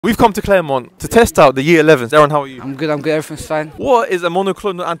We've come to Claremont to test out the Year 11s. Aaron, how are you? I'm good, everything's fine. What is a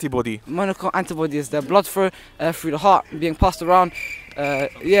monoclonal antibody? Monoclonal antibody is the blood flow through the heart being passed around, at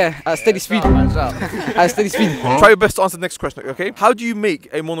steady speed. At steady speed. Try your best to answer the next question, okay? How do you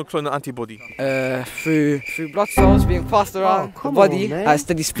make a monoclonal antibody? Through blood cells being passed around the body at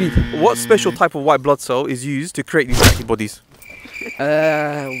steady speed. What special type of white blood cell is used to create these antibodies?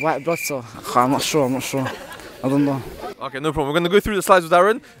 White blood cell. I'm not sure. I don't know. Okay, no problem. We're going to go through the slides with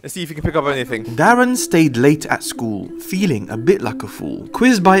Darren and see if he can pick up anything. Darren stayed late at school, feeling a bit like a fool.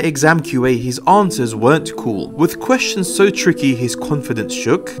 Quizzed by ExamQA, his answers weren't cool. With questions so tricky, his confidence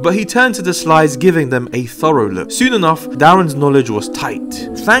shook, but he turned to the slides, giving them a thorough look. Soon enough, Darren's knowledge was tight.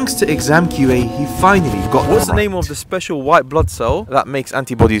 Thanks to ExamQA, he finally got What's the name of the special white blood cell that makes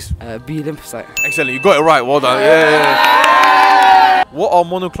antibodies? B lymphocyte. Excellent, you got it right. Well done. Yeah. What are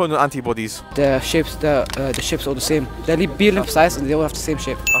monoclonal antibodies? The shapes are all the same. They're B lymphocytes and they all have the same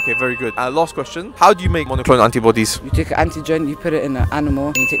shape. Okay, very good. Last question. How do you make monoclonal antibodies? You take an antigen, you put it in an animal,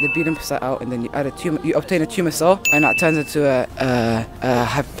 and you take the B lymphocyte out, and then you add a tumor. You obtain a tumor cell, and that turns into a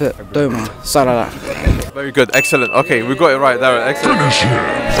hepatoma. Something like that. Very good. Excellent. Okay, we got it right, Darren. Excellent.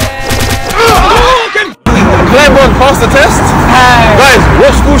 Claremont passed the test. Guys,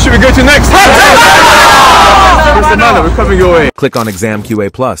 what school should we go to next? Mr. Nana, we're coming your way. Click on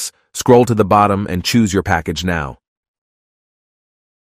ExamQA Plus, scroll to the bottom and choose your package now.